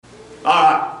All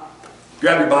right,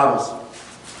 grab your Bibles.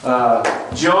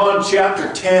 John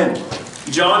chapter 10.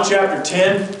 John chapter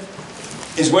 10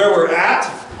 is where we're at.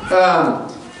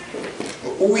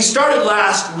 We started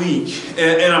last week,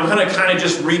 and I'm going to kind of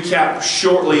just recap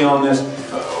shortly on this.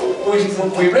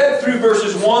 We read through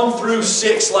verses 1 through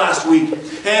 6 last week.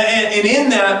 And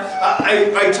in that,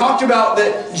 I talked about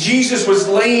that Jesus was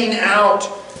laying out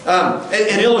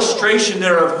an illustration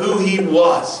there of who He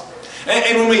was.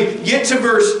 And when we get to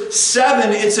verse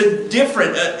 7, it's a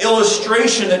different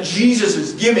illustration that Jesus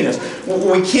is giving us.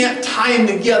 We can't tie them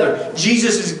together.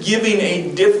 Jesus is giving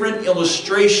a different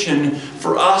illustration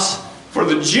for us, for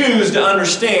the Jews to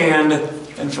understand,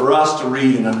 and for us to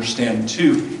read and understand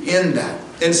too in that.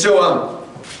 And so,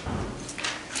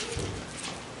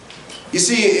 you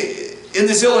see, in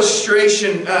this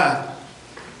illustration,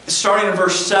 starting in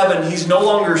verse 7, He's no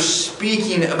longer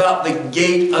speaking about the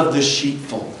gate of the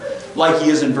sheepfold like He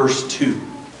is in verse 2.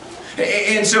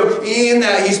 And so in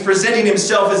that, He's presenting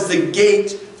Himself as the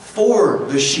gate for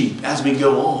the sheep as we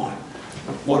go on.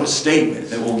 What a statement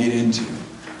that we'll get into.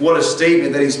 What a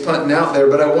statement that He's putting out there.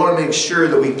 But I want to make sure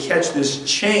that we catch this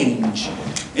change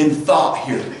in thought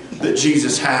here that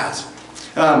Jesus has.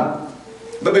 But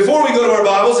before we go to our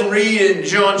Bibles and read in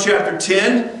John chapter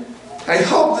 10, I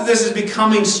hope that this is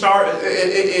becoming it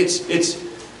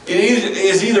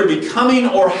is either becoming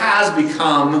or has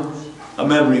become a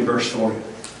memory verse for you.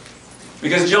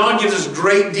 Because John gives us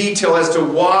great detail as to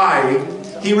why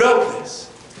he wrote this.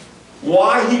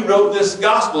 Why he wrote this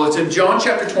gospel. It's in John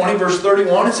chapter 20 verse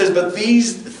 31. It says, "But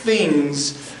these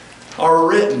things are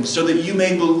written so that you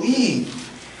may believe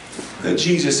that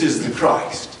Jesus is the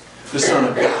Christ, the Son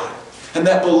of God. And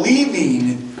that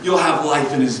believing you'll have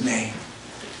life in His name."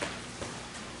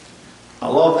 I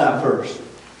love that verse.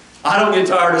 I don't get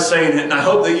tired of saying it, and I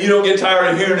hope that you don't get tired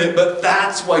of hearing it, but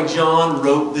that's why John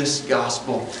wrote this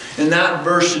gospel. And that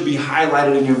verse should be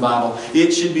highlighted in your Bible. It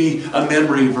should be a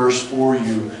memory verse for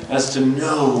you as to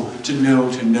know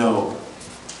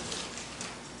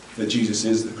that Jesus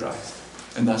is the Christ.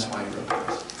 And that's why He wrote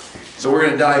this. So we're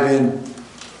going to dive in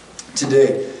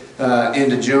today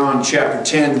into John chapter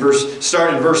 10,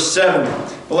 starting in verse 7.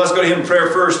 Well, let's go to Him in prayer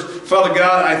first. Father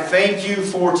God, I thank You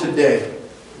for today.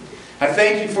 I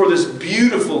thank You for this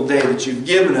beautiful day that You've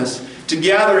given us to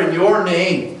gather in Your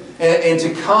name and to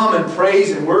come and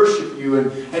praise and worship You.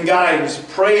 And God, I just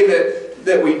pray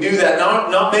that we do that,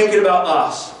 not make it about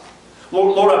us.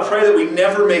 Lord, I pray that we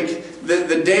never make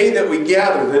the day that we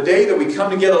gather, the day that we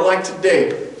come together like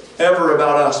today, ever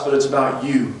about us, but it's about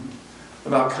You.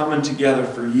 About coming together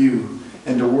for You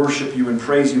and to worship You and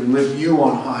praise You and lift You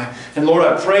on high. And Lord,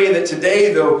 I pray that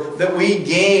today, though, that we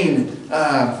gain,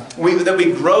 that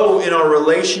we grow in our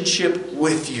relationship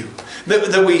with You.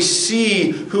 That we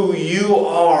see who You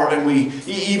are and we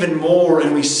even more,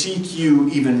 and we seek You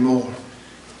even more.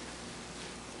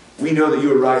 We know that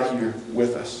You are right here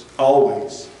with us.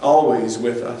 Always, always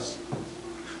with us.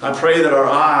 I pray that our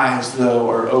eyes, though,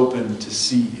 are open to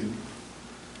see You.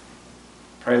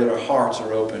 Pray that our hearts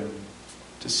are open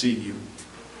to see You.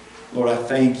 Lord, I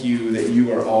thank You that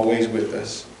You are always with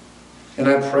us. And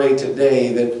I pray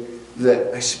today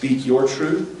that I speak Your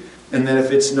truth, and that if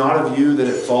it's not of You, that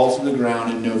it falls to the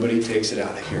ground and nobody takes it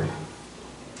out of here.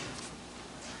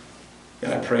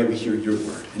 And I pray we hear Your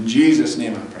word. In Jesus'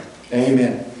 name I pray.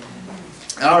 Amen.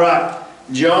 All right.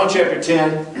 John chapter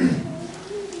 10,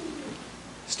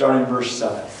 starting verse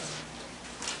 7.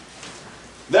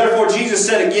 "Therefore Jesus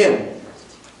said again,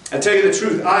 I tell you the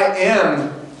truth, I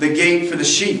am the gate for the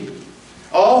sheep.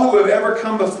 All who have ever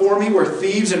come before Me were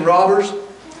thieves and robbers,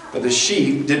 but the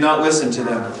sheep did not listen to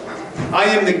them. I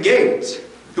am the gate.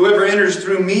 Whoever enters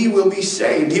through Me will be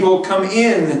saved. He will come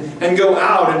in and go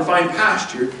out and find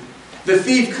pasture. The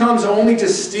thief comes only to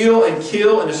steal and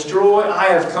kill and destroy. I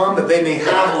have come that they may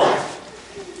have life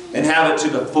and have it to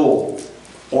the full,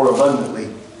 or abundantly.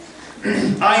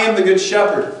 I am the good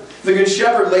shepherd. The good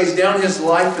shepherd lays down his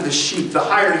life for the sheep. The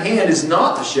hired hand is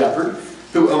not the shepherd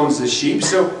who owns the sheep.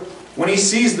 So when he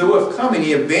sees the wolf coming,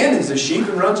 he abandons the sheep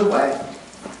and runs away.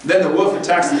 Then the wolf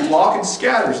attacks the flock and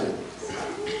scatters it.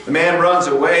 The man runs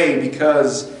away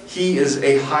because he is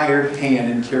a hired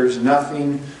hand and cares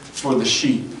nothing for the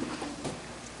sheep.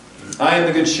 I am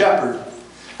the good shepherd.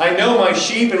 I know my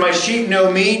sheep, and my sheep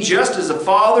know Me, just as the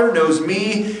Father knows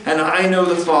Me, and I know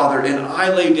the Father, and I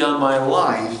lay down my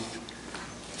life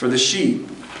for the sheep.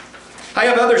 I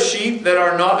have other sheep that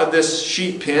are not of this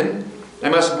sheep pen. I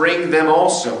must bring them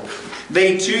also.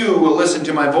 They too will listen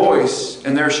to My voice,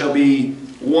 and there shall be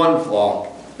one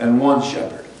flock and one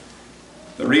shepherd.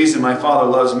 The reason My Father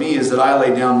loves Me is that I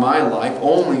lay down My life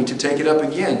only to take it up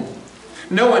again.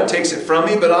 No one takes it from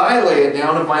me, but I lay it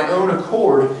down of my own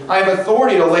accord. I have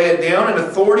authority to lay it down and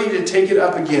authority to take it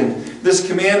up again. This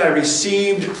command I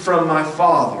received from my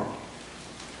Father."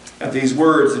 At these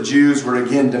words, the Jews were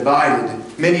again divided.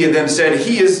 Many of them said,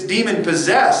 "He is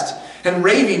demon-possessed and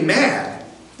raving mad.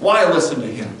 Why listen to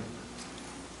him?"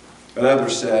 But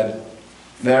others said,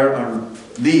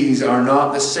 "These are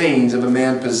not the sayings of a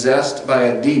man possessed by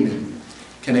a demon.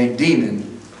 Can a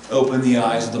demon open the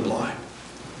eyes of the blind?"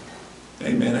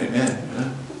 Amen,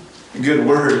 amen. A good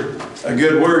word. A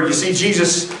good word. You see,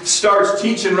 Jesus starts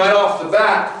teaching right off the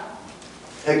bat.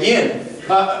 Again,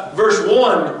 verse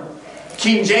 1,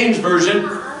 King James Version.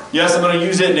 Yes, I'm going to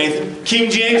use it, Nathan.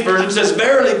 King James Version says,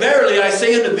 "Verily, verily, I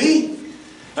say unto thee."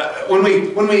 When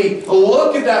we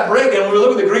look at that breakdown, when we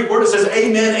look at the Greek word, it says,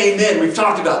 "Amen, amen." We've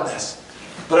talked about this.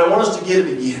 But I want us to get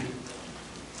it again.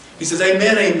 He says,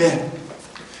 "Amen, amen."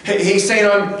 He's saying,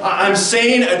 I'm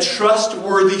saying a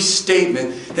trustworthy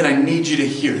statement, and I need you to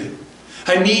hear it.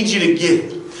 I need you to get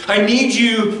it. I need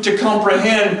you to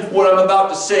comprehend what I'm about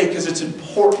to say because it's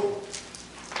important.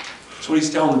 That's what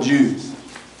he's telling the Jews.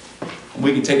 And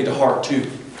we can take it to heart too.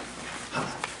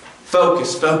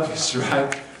 Focus, focus,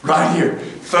 right? Right here.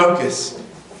 Focus.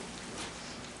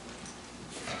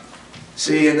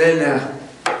 See, and then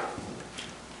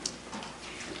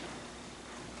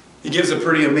he gives a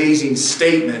pretty amazing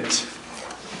statement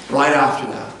right after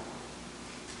that.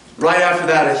 Right after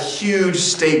that, a huge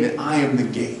statement. "I am the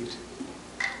gate.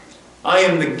 I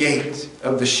am the gate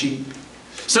of the sheep."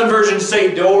 Some versions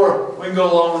say door. We can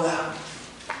go along with that.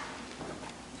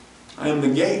 I am the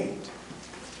gate.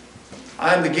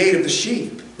 I am the gate of the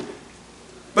sheep.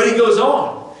 But he goes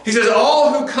on. He says,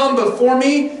 "All who come before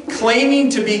me claiming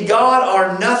to be God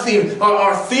are nothing,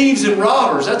 are thieves and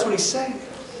robbers." That's what he's saying.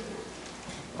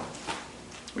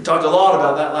 We talked a lot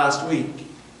about that last week.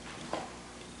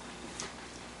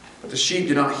 But the sheep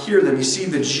did not hear them. You see,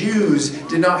 the Jews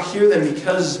did not hear them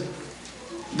because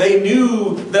they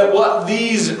knew that what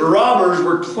these robbers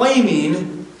were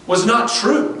claiming was not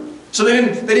true. So they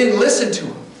didn't listen to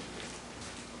them.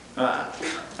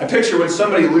 I picture when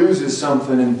somebody loses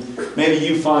something and maybe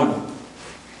you find it.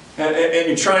 And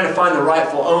you're trying to find the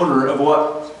rightful owner of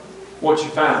what you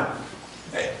found.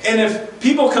 And if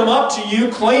people come up to you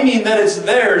claiming that it's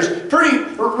theirs,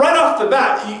 right off the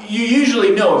bat, you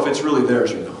usually know if it's really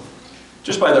theirs or not.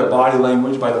 Just by their body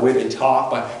language, by the way they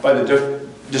talk, by the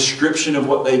description of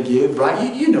what they give,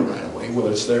 right? You know right away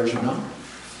whether it's theirs or not.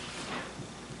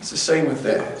 It's the same with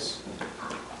this.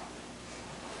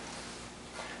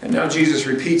 And now Jesus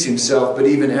repeats himself, but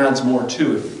even adds more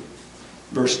to it.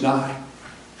 Verse 9.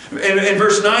 In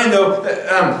verse 9, though,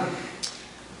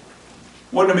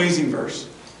 what an amazing verse.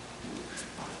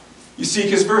 You see,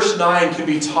 because verse 9 can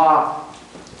be taught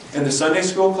in the Sunday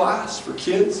school class for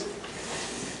kids.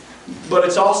 But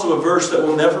it's also a verse that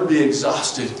will never be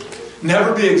exhausted.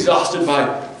 Never be exhausted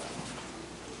by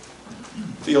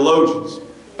theologians,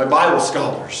 by Bible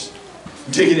scholars,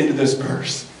 digging into this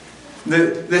verse.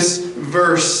 This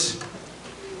verse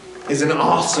is an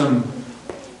awesome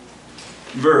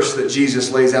verse that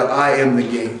Jesus lays out. I am the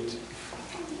gate.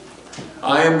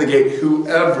 I am the gate.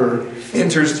 Whoever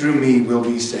enters through me will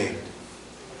be saved.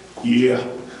 Yeah.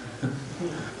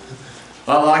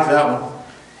 I like that one.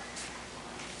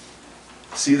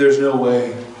 See, there's no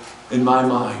way in my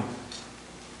mind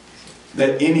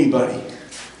that anybody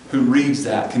who reads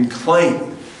that can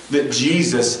claim that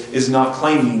Jesus is not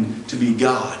claiming to be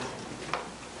God.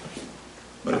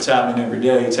 But it's happening every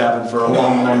day. It's happened for a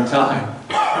long, long time.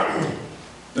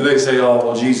 And they say, "Oh,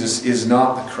 well, Jesus is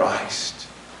not the Christ.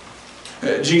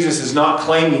 Jesus is not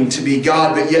claiming to be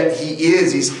God, but yet He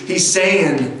is. He's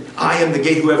saying, I am the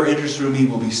gate. Whoever enters through me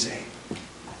will be saved."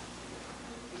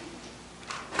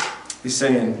 He's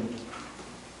saying,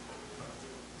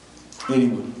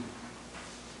 anyone.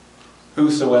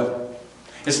 Whosoever.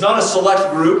 It's not a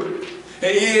select group.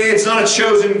 It's not a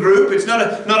chosen group. It's not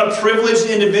a privileged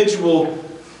individual.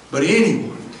 But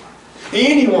anyone.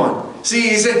 Anyone. See,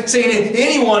 he's saying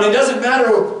anyone. It doesn't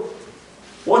matter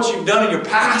what you've done in your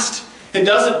past. It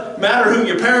doesn't matter who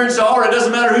your parents are. It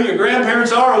doesn't matter who your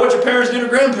grandparents are or what your parents did or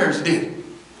grandparents did.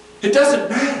 It doesn't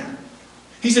matter.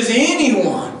 He says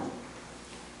anyone.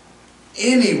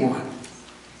 Anyone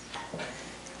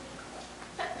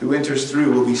who enters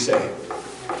through will be saved.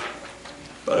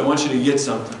 But I want you to get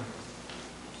something.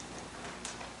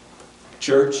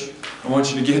 Church, I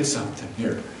want you to get something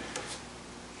here.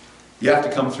 You have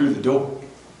to come through the door.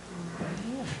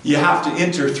 You have to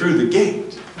enter through the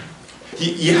gate.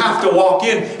 You have to walk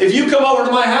in. If you come over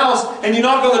to my house and you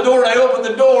knock on the door and I open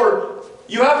the door,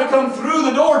 you have to come through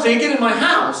the door to get in my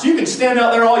house. You can stand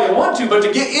out there all you want to, but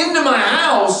to get into my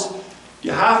house,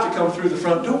 You have to come through the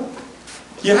front door.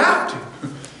 You have to.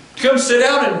 Come sit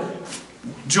down and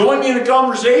join me in a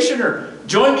conversation or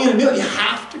join me in a meal. You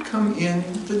have to come in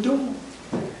the door.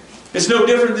 It's no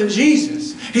different than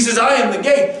Jesus. He says, I am the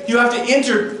gate. You have to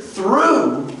enter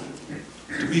through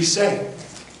to be saved.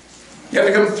 You have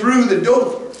to come through the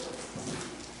door.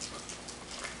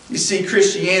 You see,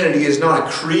 Christianity is not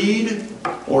a creed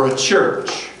or a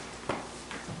church.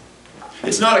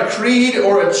 It's not a creed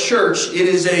or a church. It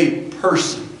is a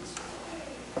person.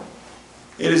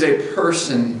 It is a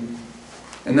person.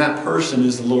 And that person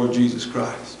is the Lord Jesus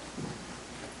Christ.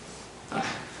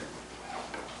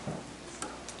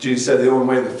 Jesus said the only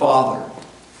way to the Father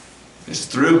is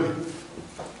through Him.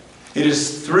 It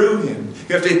is through Him.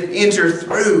 You have to enter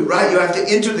through, right? You have to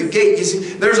enter the gate. You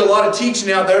see, there's a lot of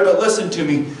teaching out there, but listen to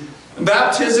me.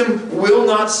 Baptism will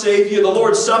not save you. The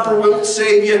Lord's Supper won't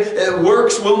save you.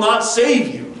 Works will not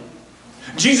save you.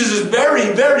 Jesus is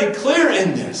very, very clear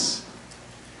in this.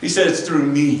 He said it's through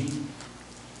me.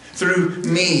 Through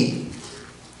me.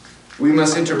 We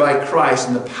must enter by Christ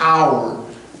and the power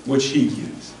which He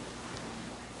gives.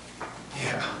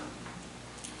 Yeah.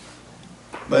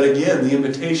 But again, the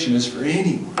invitation is for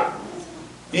anyone.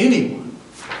 Anyone.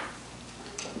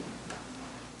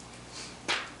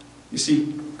 You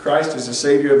see, Christ is the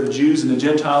Savior of the Jews and the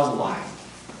Gentiles alike.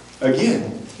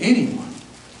 Again, anyone.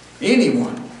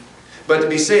 Anyone. But to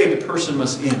be saved, a person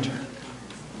must enter.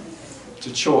 It's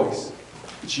a choice.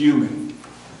 It's you make.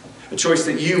 A choice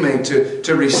that you make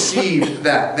to receive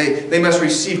that. They must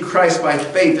receive Christ by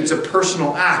faith. It's a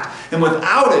personal act. And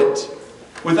without it,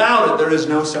 there is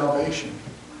no salvation.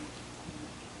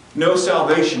 No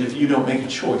salvation if you don't make a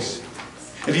choice.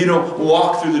 If you don't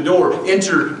walk through the door,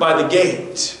 enter by the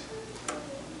gate.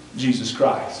 Jesus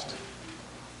Christ.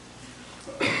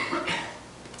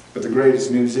 But the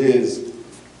greatest news is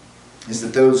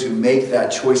that those who make that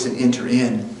choice and enter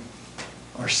in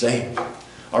are saved,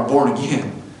 are born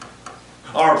again,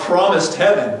 are promised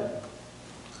heaven.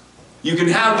 You can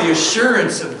have the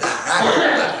assurance of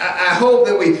that. I hope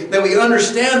that we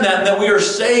understand that and that we are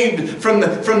saved from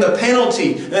the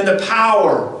penalty and the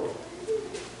power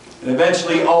and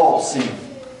eventually all sin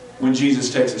when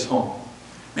Jesus takes us home.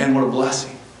 Man, what a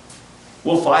blessing.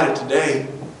 We'll fight it today.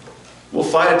 We'll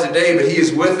fight it today, but He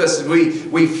is with us as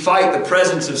we fight the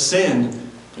presence of sin.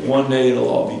 One day it'll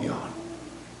all be gone.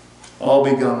 All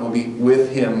be gone. We'll be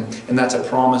with Him, and that's a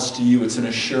promise to you. It's an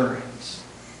assurance.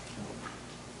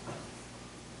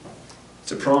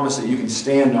 It's a promise that you can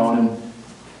stand on.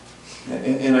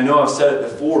 And I know I've said it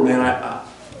before, man.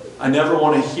 I never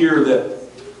want to hear that,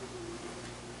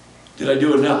 did I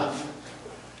do enough?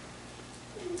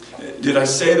 Did I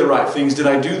say the right things? Did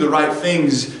I do the right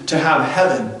things to have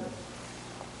heaven?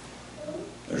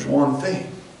 There's one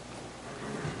thing.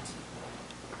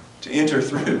 To enter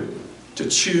through. To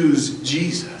choose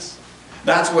Jesus.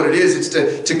 That's what it is.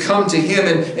 It's to come to Him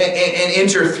and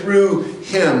enter through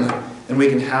Him. And we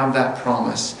can have that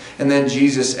promise. And then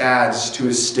Jesus adds to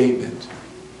His statement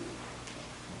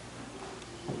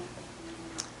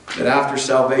that after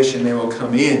salvation they will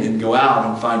come in and go out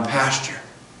and find pasture.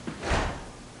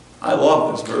 I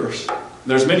love this verse.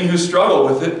 There's many who struggle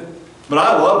with it, but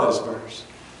I love this verse.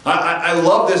 I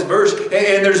love this verse.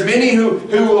 And there's many who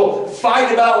will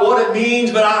fight about what it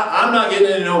means, but I'm not getting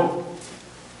into no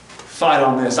fight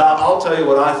on this. I'll tell you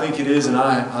what I think it is, and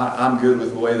I'm good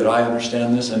with the way that I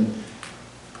understand this.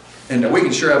 And we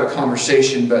can sure have a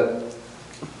conversation, but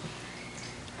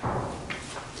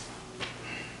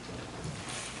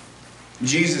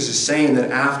Jesus is saying that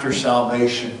after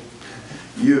salvation,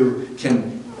 you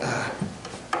can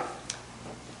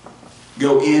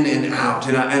go in and out.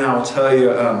 And I'll tell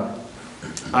you,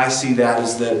 I see that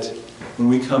as that when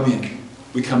we come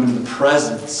into the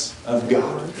presence of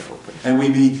God. And we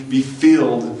be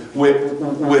filled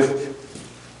with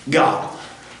God.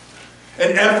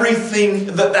 And everything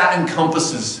that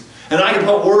encompasses. And I can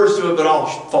put words to it, but I'll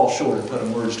fall short of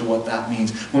putting words to what that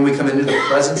means. When we come into the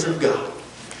presence of God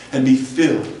and be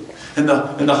filled. And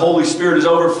the Holy Spirit is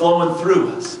overflowing through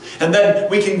us. And then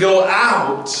we can go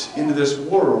out into this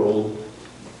world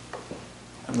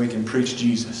and we can preach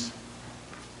Jesus.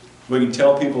 We can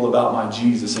tell people about my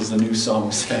Jesus, as the new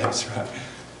song says, right?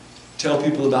 Tell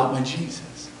people about my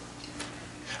Jesus.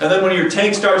 And then when your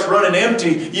tank starts running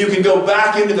empty, you can go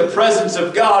back into the presence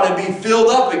of God and be filled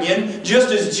up again,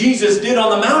 just as Jesus did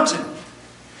on the mountain.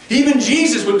 Even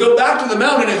Jesus would go back to the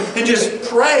mountain and just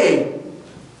pray.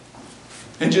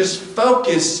 And just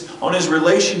focus on His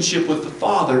relationship with the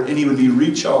Father, and He would be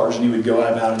recharged and He would go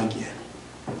about it again.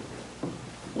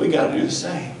 We got to do the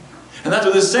same. And that's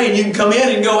what this is saying. You can come in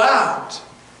and go out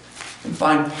and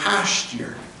find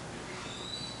pasture.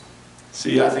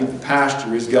 See, I think the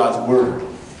pasture is God's Word.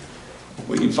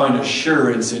 We can find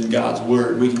assurance in God's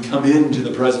Word. We can come into the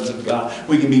presence of God.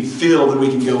 We can be filled and we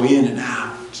can go in and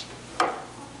out.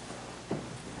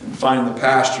 And find the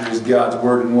pasture is God's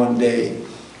Word, and one day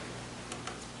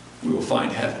we will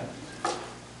find heaven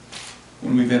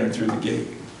when we've entered through the gate.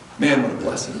 Man, what a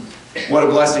blessing. What a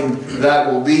blessing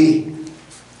that will be.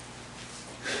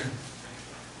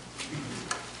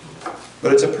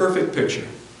 But it's a perfect picture.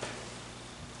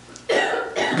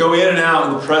 Go in and out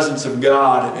in the presence of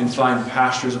God and find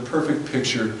pasture is a perfect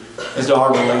picture as to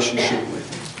our relationship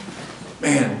with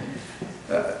Him. Man,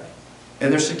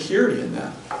 and there's security in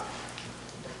that.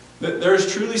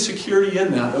 There's truly security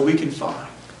in that we can find.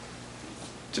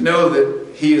 To know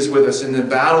that He is with us in the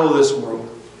battle of this world.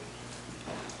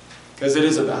 Because it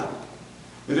is a battle.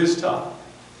 It is tough.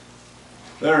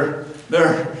 There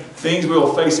are things we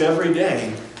will face every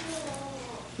day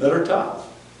that are tough.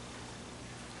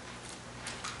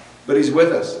 But He's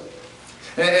with us.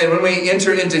 And when we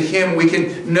enter into Him, we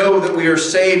can know that we are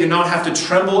saved and not have to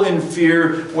tremble in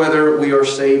fear whether we are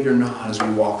saved or not as we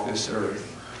walk this earth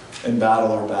and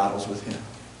battle our battles with Him.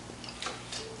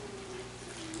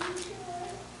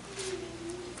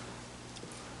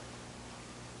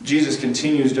 Jesus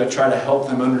continues to try to help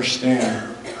them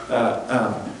understand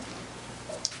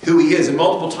who He is. And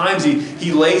multiple times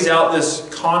He lays out this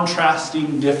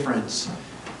contrasting difference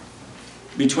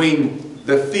between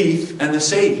the thief and the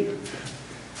Savior.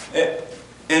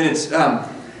 And it's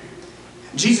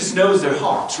Jesus knows their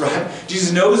hearts, right?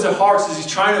 Jesus knows their hearts as He's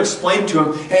trying to explain to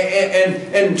them.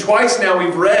 And twice now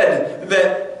we've read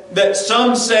that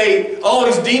some say, oh,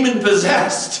 he's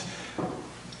demon-possessed.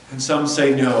 And some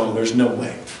say, no, there's no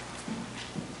way.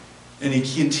 And He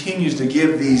continues to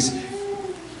give these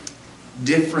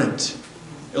different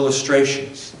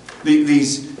illustrations.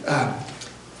 These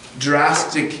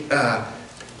drastic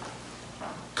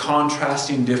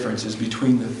contrasting differences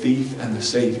between the thief and the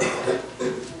Savior.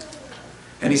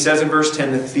 And He says in verse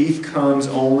 10, the thief comes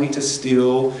only to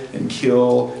steal and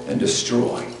kill and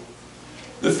destroy.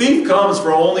 The thief comes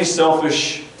for only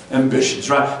selfish ambitions,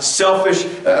 right? Selfish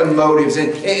motives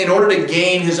in order to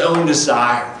gain his own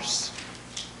desires.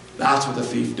 That's what the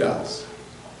thief does.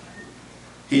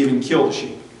 He even killed a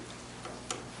sheep.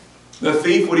 The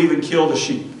thief would even kill the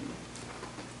sheep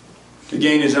to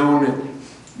gain his own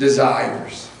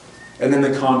desires. And then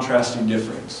the contrasting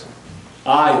difference.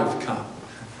 I have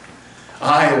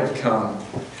come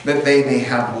that they may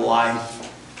have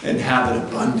life and have it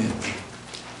abundantly.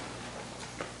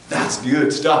 That's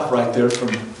good stuff right there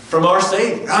from our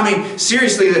Savior. I mean,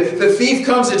 seriously, the thief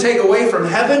comes to take away from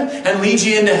heaven and lead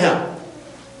you into hell.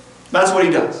 That's what he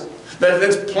does.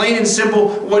 That's plain and simple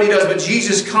what he does. But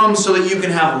Jesus comes so that you can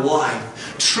have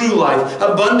life, true life,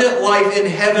 abundant life in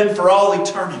heaven for all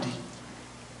eternity.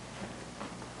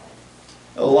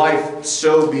 A life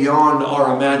so beyond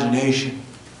our imagination.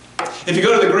 If you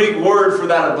go to the Greek word for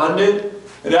that abundant,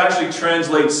 it actually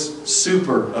translates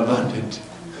super abundant.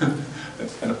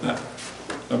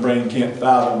 My brain can't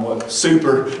fathom what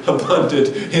super abundant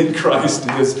in Christ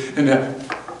is.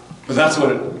 But that's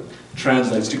what it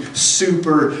translates to.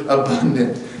 Super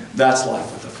abundant. That's life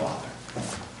with the Father.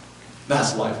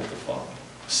 That's life with the Father.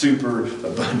 Super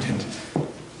abundant.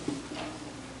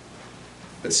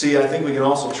 But see, I think we can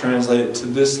also translate it to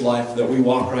this life that we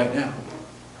walk right now.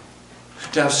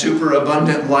 To have super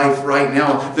abundant life right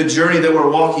now. The journey that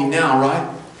we're walking now,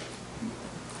 right?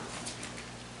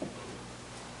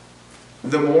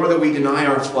 The more that we deny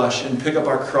our flesh and pick up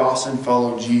our cross and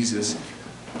follow Jesus,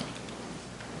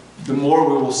 the more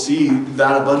we will see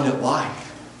that abundant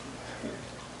life.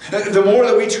 The more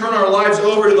that we turn our lives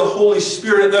over to the Holy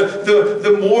Spirit,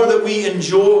 the more that we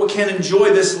can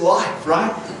enjoy this life,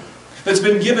 right? That's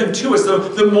been given to us.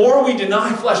 The more we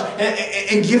deny flesh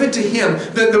and give it to Him,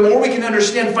 the more we can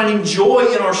understand finding joy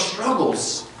in our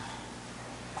struggles.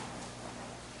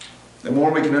 The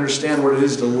more we can understand what it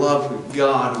is to love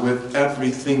God with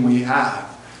everything we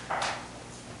have.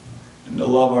 And to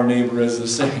love our neighbor as the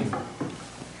same.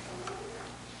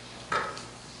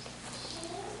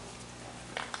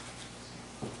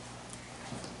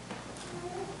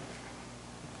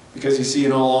 Because you see,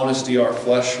 in all honesty, our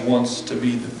flesh wants to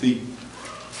be the thief.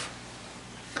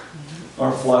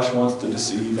 Our flesh wants to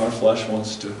deceive. Our flesh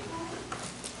wants to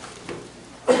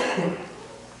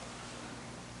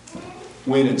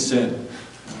win and sin.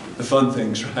 The fun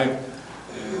things, right?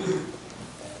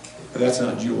 But that's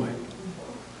not joy.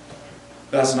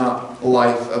 That's not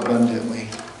life abundantly.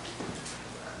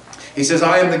 He says,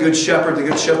 I am the good shepherd. The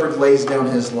good shepherd lays down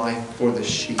his life for the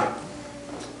sheep.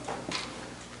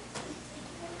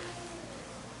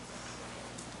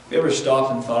 Have you ever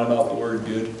stopped and thought about the word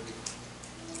good?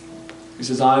 He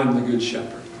says, I am the good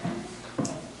shepherd.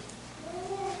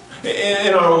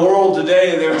 In our world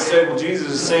today, they would say, well, Jesus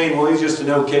is saying, well, he's just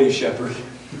an okay shepherd.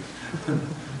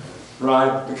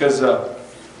 Right? Because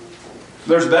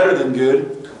there's better than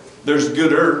good. There's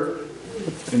gooder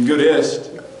and goodest.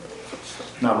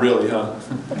 Not really, huh?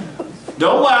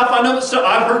 Don't laugh. I know that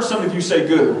I've heard some of you say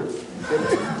good.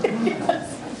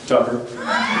 Tucker.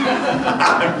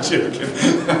 I'm joking.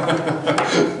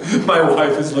 My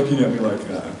wife is looking at me like,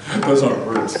 those aren't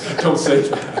words. Don't say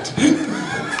that.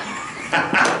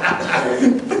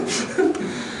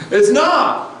 It's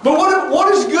not. But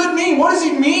what does good mean? What does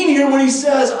he mean here when he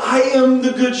says, I am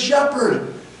the good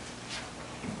shepherd?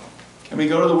 Can we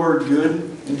go to the word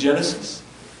good in Genesis?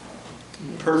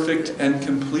 Perfect and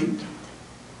complete.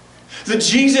 That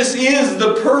Jesus is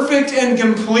the perfect and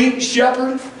complete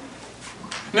shepherd.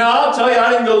 Now, I'll tell you,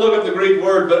 I didn't go look up the Greek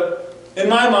word, but in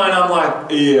my mind, I'm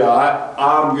like, yeah,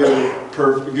 I'm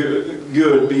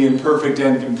good being perfect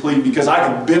and complete, because I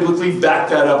can biblically back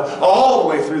that up all the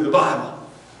way through the Bible.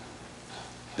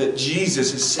 That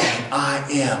Jesus is saying, I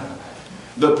am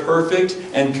the perfect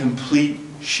and complete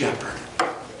shepherd.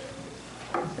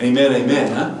 Amen,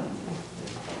 amen, huh?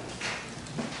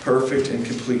 Perfect and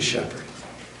complete shepherd.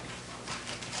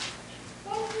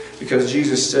 Because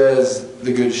Jesus says,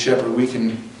 the good shepherd, we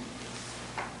can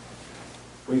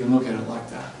look at it like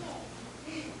that.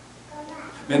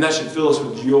 Man, that should fill us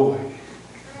with joy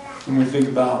when we think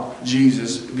about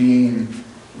Jesus being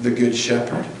the good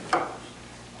shepherd.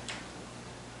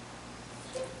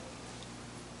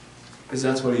 Because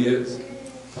that's what he is.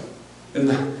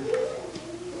 And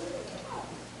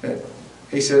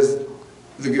he says,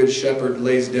 the good shepherd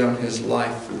lays down his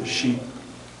life for the sheep.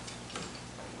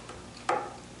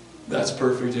 That's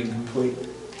perfect and complete.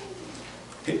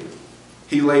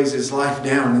 He lays his life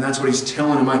down, and that's what he's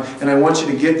telling him. And I want you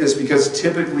to get this, because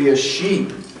typically a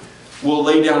sheep will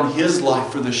lay down his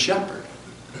life for the shepherd.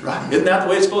 Right? Isn't that the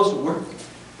way it's supposed to work?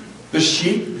 The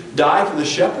sheep die for the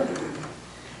shepherd.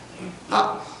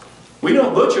 We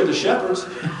don't butcher the shepherds.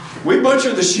 We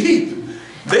butcher the sheep.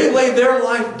 They lay their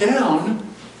life down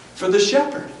for the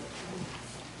shepherd.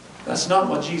 That's not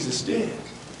what Jesus did.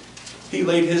 He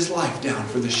laid his life down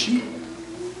for the sheep.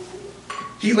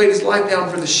 He laid his life down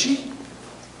for the sheep.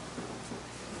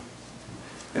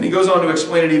 And he goes on to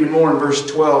explain it even more in verse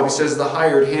 12. He says, the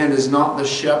hired hand is not the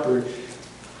shepherd.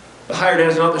 The hired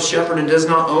hand is not the shepherd and does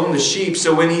not own the sheep.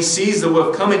 So when he sees the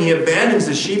wolf coming, he abandons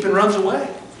the sheep and runs away.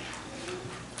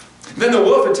 Then the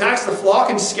wolf attacks the flock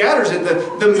and scatters it.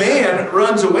 The man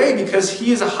runs away because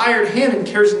he is a hired hand and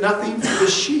cares nothing for the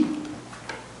sheep.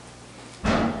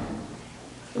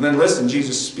 And then listen,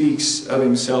 Jesus speaks of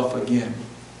himself again.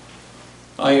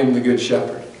 I am the good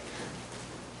shepherd.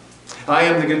 I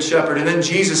am the good shepherd. And then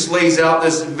Jesus lays out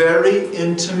this very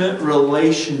intimate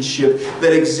relationship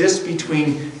that exists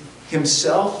between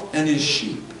himself and his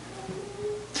sheep.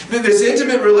 This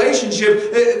intimate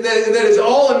relationship that is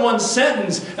all in one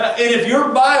sentence. And if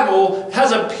your Bible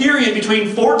has a period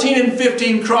between 14 and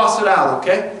 15, cross it out,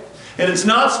 okay? And it's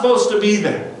not supposed to be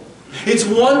there. It's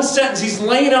one sentence. He's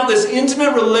laying out this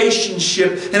intimate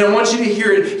relationship, and I want you to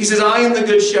hear it. He says, I am the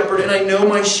good shepherd, and I know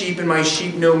my sheep, and my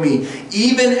sheep know me.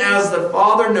 Even as the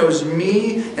Father knows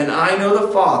me, and I know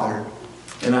the Father,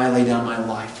 and I lay down my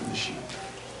life for the sheep.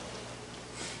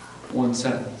 One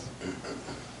sentence.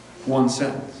 One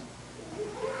sentence.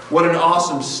 What an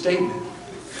awesome statement.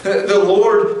 The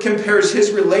Lord compares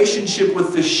his relationship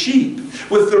with the sheep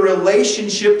with the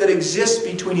relationship that exists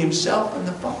between himself and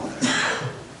the Father.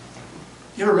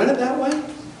 You ever read it that way?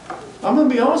 I'm going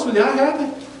to be honest with you, I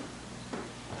haven't.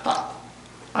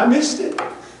 I missed it.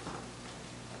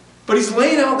 But he's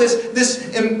laying out this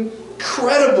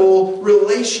incredible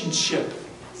relationship.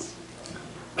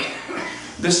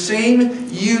 The same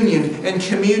union and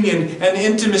communion and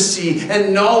intimacy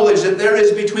and knowledge that there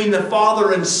is between the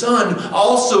Father and Son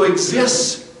also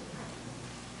exists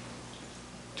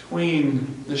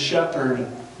between the shepherd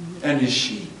and his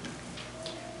sheep.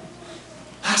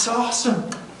 That's awesome.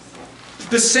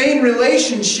 The same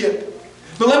relationship.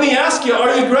 But let me ask you,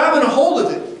 are you grabbing a hold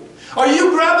of it? Are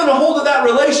you grabbing a hold of that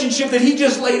relationship that he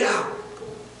just laid out?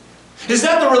 Is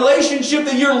that the relationship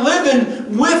that you're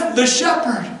living with the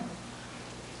shepherd?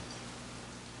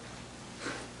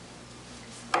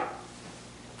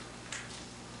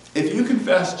 If you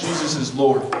confess Jesus as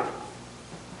Lord,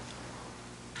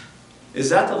 is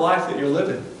that the life that you're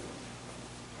living?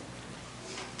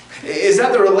 Is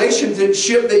that the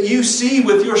relationship that you see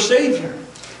with your Savior?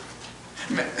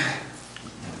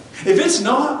 If it's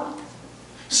not,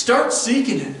 start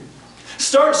seeking it.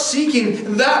 Start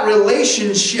seeking that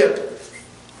relationship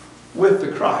with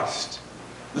the Christ,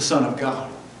 the Son of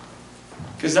God.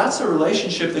 Because that's a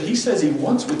relationship that He says He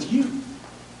wants with you.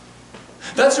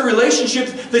 That's a relationship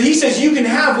that He says you can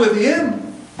have with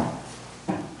Him.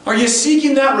 Are you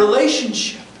seeking that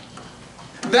relationship?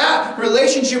 That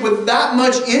relationship with that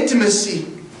much intimacy.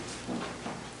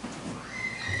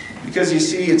 Because you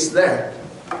see, it's there.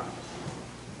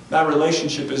 That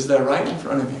relationship is there right in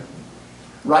front of you.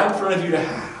 Right in front of you to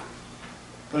have.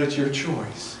 But it's your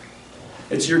choice.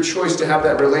 It's your choice to have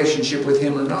that relationship with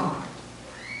Him or not.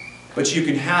 But you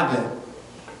can have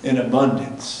it in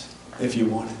abundance if you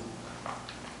want it.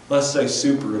 Let's say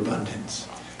super abundance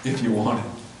if you want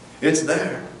it. It's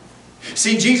there.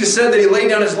 See, Jesus said that He laid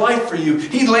down His life for you.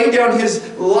 He laid down His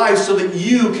life so that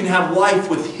you can have life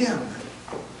with Him.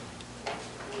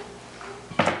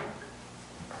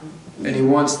 And He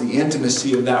wants the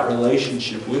intimacy of that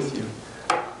relationship with you.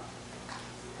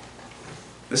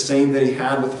 The same that He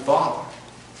had with the Father.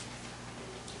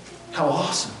 How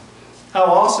awesome. How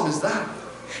awesome is that?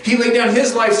 He laid down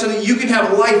His life so that you can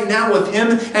have life now with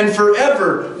Him and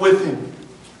forever with Him.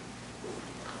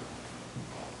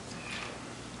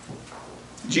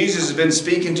 Jesus has been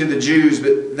speaking to the Jews,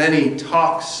 but then He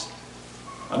talks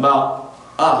about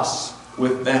us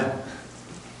with them.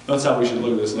 That's how we should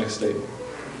look at this next statement.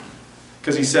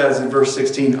 Because He says in verse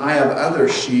 16, I have other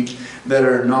sheep that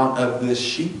are not of this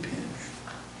sheep pen.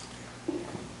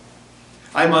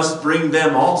 I must bring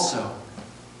them also.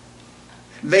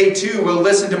 They too will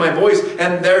listen to my voice,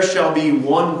 and there shall be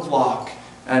one flock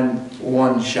and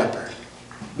one shepherd.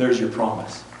 There's your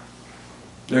promise.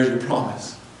 There's your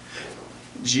promise.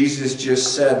 Jesus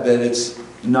just said that it's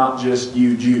not just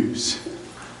you Jews.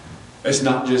 It's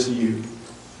not just you.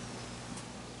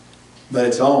 But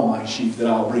it's all my sheep that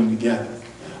I'll bring together.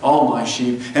 All my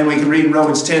sheep. And we can read in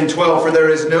Romans 10:12, for there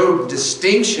is no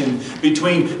distinction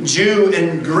between Jew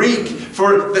and Greek,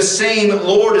 for the same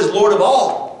Lord is Lord of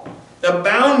all,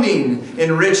 abounding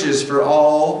in riches for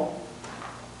all,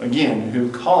 again,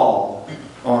 who call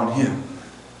on Him.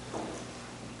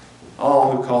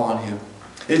 All who call on Him.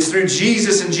 It's through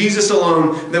Jesus and Jesus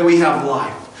alone that we have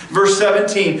life. Verse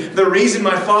 17, the reason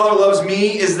my Father loves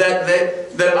me is that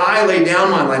I lay down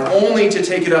my life, only to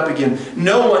take it up again.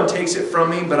 No one takes it from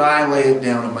me, but I lay it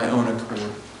down of my own accord.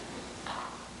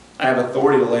 I have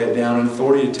authority to lay it down and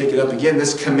authority to take it up again.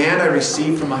 This command I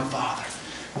received from my Father.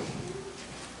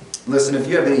 Listen, if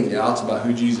you have any doubts about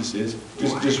who Jesus is,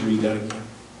 just read that again.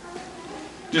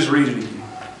 Just read it again.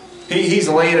 He's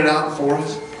laying it out for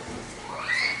us.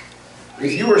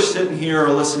 If you are sitting here or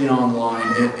listening online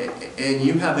and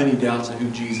you have any doubts of who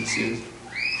Jesus is,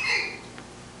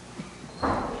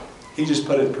 He just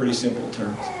put it in pretty simple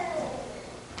terms.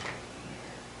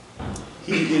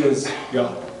 He is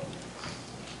God.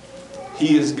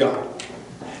 He is God.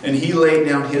 And He laid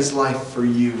down His life for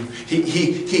you.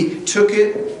 He took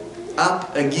it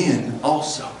up again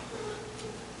also.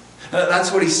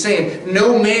 That's what He's saying.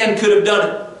 No man could have done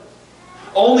it.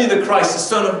 Only the Christ, the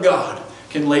Son of God,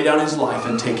 can lay down His life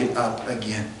and take it up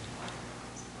again.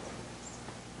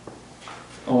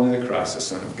 Only the Christ, the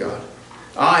Son of God.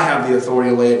 I have the authority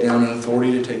to lay it down and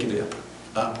authority to take it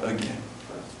up again.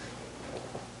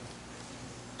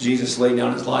 Jesus laid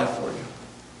down His life for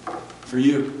you. For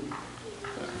you.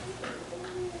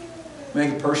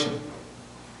 Make it personal.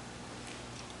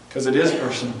 Because it is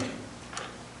personal.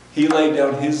 He laid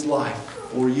down His life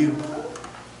for you.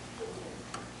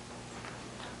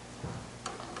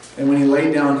 And when He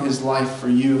laid down His life for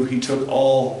you, He took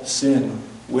all sin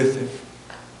with Him.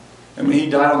 And when He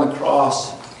died on the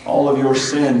cross, all of your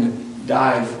sin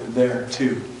died there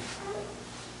too.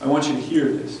 I want you to hear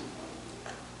this.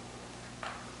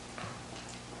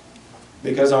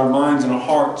 Because our minds and our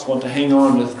hearts want to hang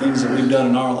on to things that we've done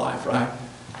in our life, right?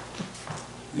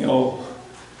 The old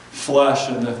flesh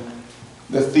and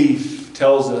the thief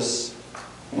tells us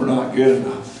we're not good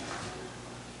enough.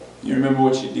 You remember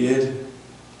what you did?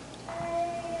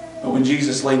 But when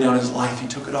Jesus laid down His life, He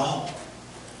took it all.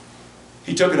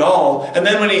 He took it all. And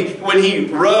then when he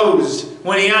rose,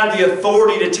 when He had the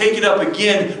authority to take it up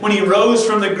again, when He rose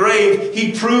from the grave,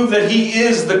 He proved that He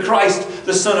is the Christ,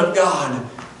 the Son of God.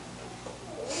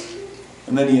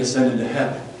 And then He ascended to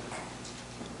heaven.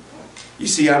 You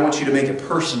see, I want you to make it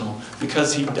personal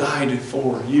because He died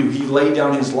for you. He laid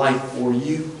down His life for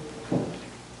you.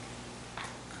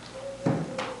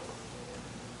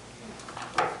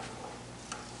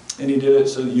 And He did it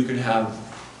so that you could have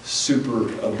super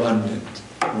abundant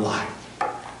life.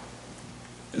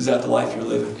 Is that the life you're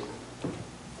living?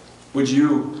 Would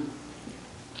you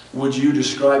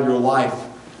describe your life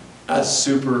as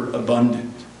super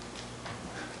abundant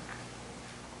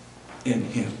in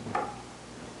Him?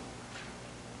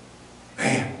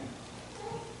 Man.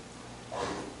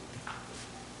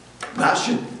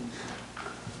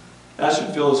 That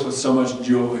should fill us with so much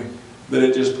joy that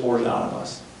it just pours out of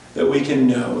us. That we can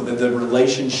know that the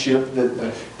relationship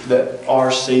that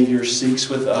our Savior seeks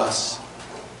with us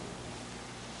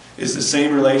is the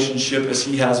same relationship as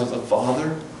He has with the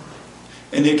Father.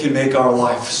 And it can make our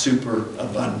life super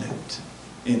abundant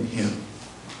in Him.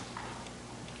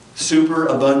 Super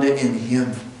abundant in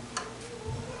Him.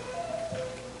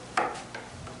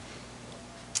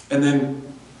 And then,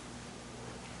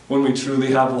 when we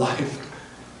truly have life,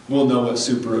 we'll know what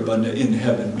super abundant in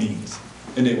heaven means.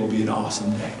 And it will be an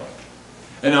awesome day.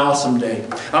 An awesome day.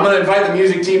 I'm going to invite the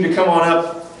music team to come on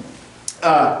up.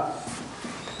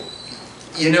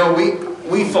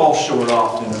 We fall short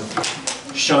often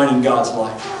of shining God's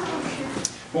light.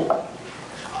 Well,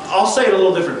 I'll say it a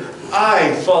little different.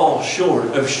 I fall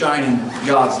short of shining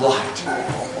God's light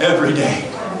every day.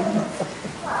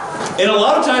 And a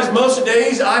lot of times, most of the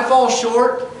days, I fall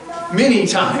short many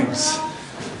times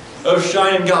of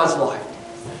shining God's light.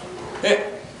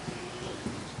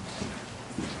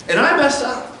 And I mess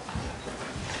up.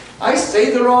 I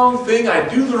say the wrong thing. I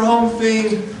do the wrong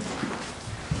thing.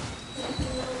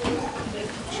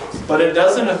 But it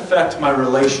doesn't affect my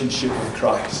relationship with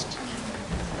Christ.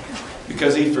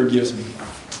 Because He forgives me.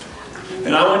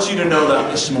 And I want you to know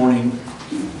that this morning.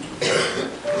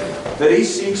 That He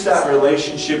seeks that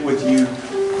relationship with you.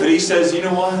 That He says, you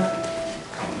know what?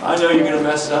 I know you're going to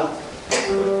mess up.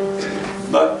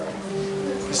 But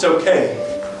it's okay.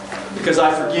 Because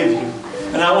I forgive you.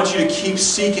 And I want you to keep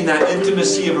seeking that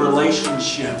intimacy of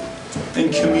relationship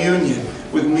and communion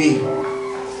with me.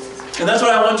 And that's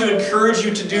what I want to encourage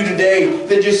you to do today.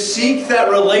 That just seek that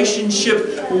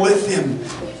relationship with Him.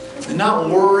 And not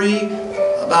worry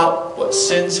about what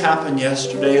sins happened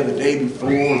yesterday or the day before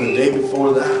or the day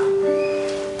before that.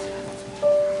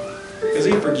 Because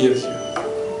He forgives you.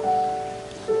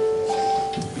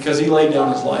 Because He laid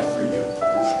down His life for you.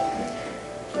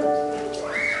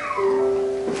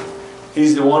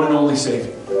 He's the one and only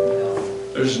Savior.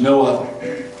 There's no other.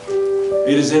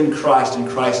 It is in Christ and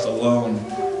Christ alone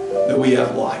that we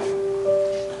have life.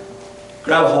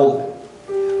 Grab a hold of it.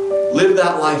 Live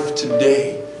that life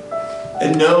today.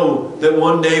 And know that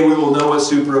one day we will know what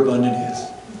superabundant is.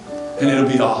 And it'll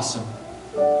be awesome.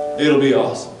 It'll be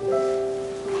awesome.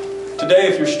 Today,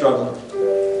 if you're struggling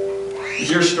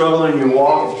in your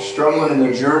walk, if you're struggling in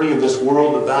the journey of this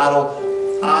world, the battle,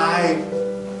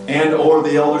 or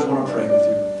the elders want to pray with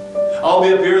you. I'll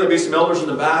be up here. There'll be some elders in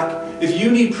the back. If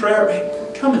you need prayer, man,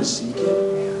 come and seek it.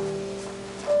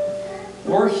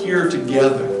 We're here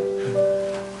together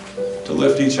to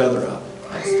lift each other up.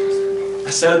 I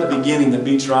said at the beginning that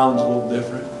Beach Island's a little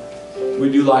different. We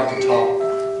do like to talk.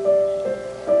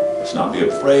 Let's not be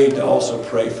afraid to also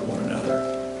pray for one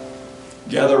another.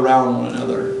 Gather around one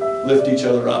another. Lift each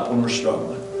other up when we're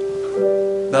struggling.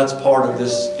 That's part of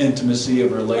this intimacy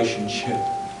of relationship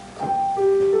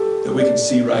that we can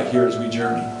see right here as we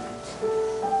journey.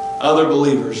 Other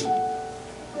believers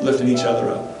lifting each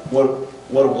other up.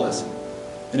 What a blessing.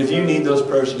 And if you need those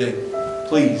prayers today,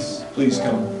 please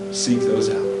come seek those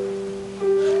out.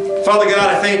 Father God,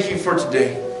 I thank you for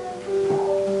today.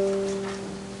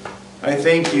 I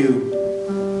thank you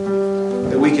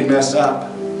that we can mess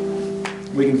up.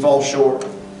 We can fall short.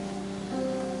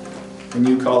 And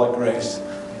you call it grace.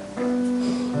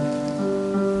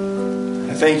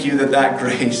 I thank you that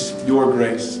grace, your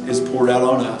grace, is poured out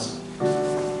on us.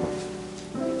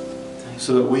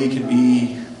 So that we can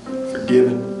be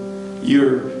forgiven.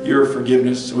 Your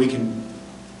forgiveness, so we can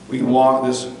walk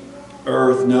this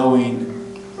earth knowing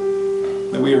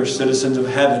that we are citizens of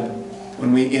heaven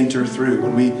when we enter through,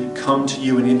 when we come to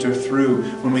you and enter through,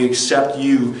 when we accept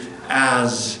you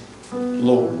as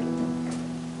Lord.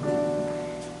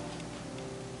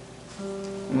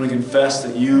 When we confess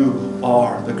that you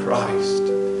are the Christ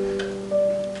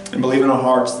and believe in our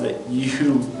hearts that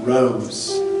you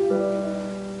rose,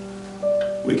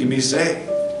 we can be saved.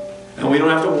 And we don't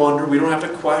have to wonder, we don't have to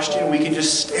question, we can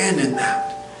just stand in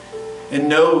that and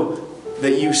know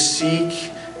that you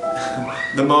seek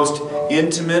the most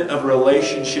intimate of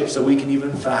relationships that we can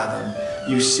even fathom.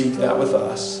 You seek that with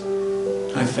us.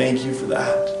 I thank you for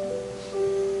that.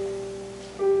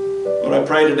 Lord, I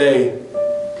pray today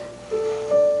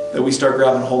that we start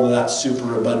grabbing hold of that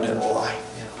superabundant life.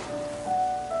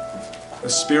 A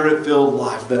Spirit-filled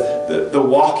life. The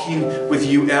walking with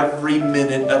you every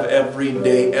minute of every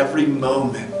day, every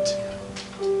moment.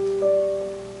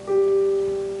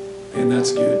 And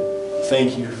that's good.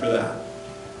 Thank you for that.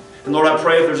 And Lord, I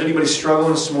pray if there's anybody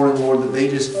struggling this morning, Lord, that they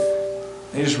just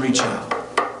reach out.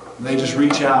 They just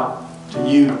reach out to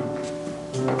you.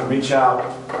 Reach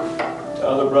out to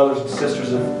other brothers and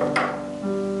sisters of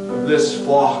this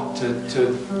flock to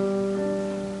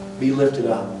be lifted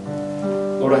up.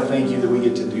 Lord, I thank you that we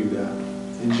get to do that.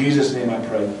 In Jesus' name I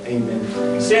pray.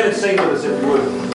 Amen. Stand and sing with us if you would.